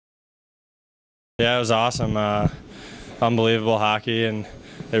Yeah, it was awesome. Unbelievable hockey, and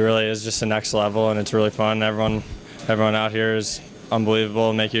it really is just the next level, and it's really fun. Everyone out here is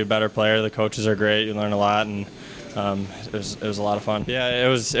unbelievable, make you a better player. The coaches are great. You learn a lot, and it was a lot of fun. Yeah, it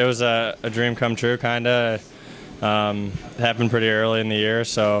was a dream come true, kind of. It happened pretty early in the year,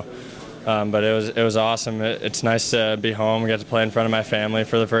 so. But it was awesome. It's nice to be home. Get to play in front of my family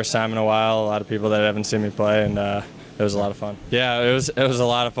for the first time in a while. A lot of people that haven't seen me play, and it was a lot of fun. Yeah, it was a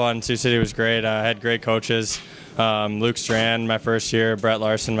lot of fun. Sioux City was great. I had great coaches. Luke Strand my first year, Brett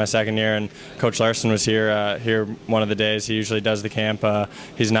Larson my second year, and Coach Larson was here one of the days. He usually does the camp.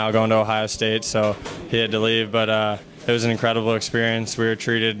 He's now going to Ohio State, so he had to leave. But it was an incredible experience. We were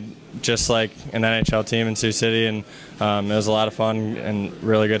treated just like an NHL team in Sioux City, and it was a lot of fun and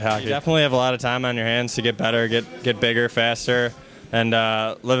really good hockey. You definitely have a lot of time on your hands to get better, get bigger, faster. And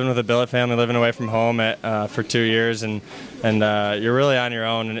living with a billet family, living away from home for 2 years, and you're really on your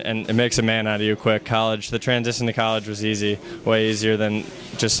own, and it makes a man out of you quick. The transition to college was easy, way easier than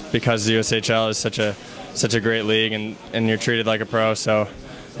just because the USHL is such a great league, and you're treated like a pro. So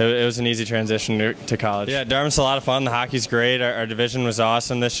it was an easy transition to college. Yeah, Dartmouth's a lot of fun. The hockey's great. Our division was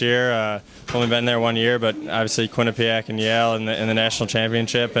awesome this year. Only been there 1 year, but obviously Quinnipiac and Yale in the national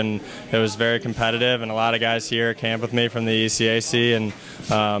championship, and it was very competitive. And a lot of guys here camp with me from the ECAC,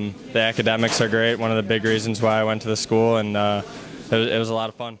 and the academics are great. One of the big reasons why I went to the school, and it was a lot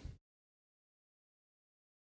of fun.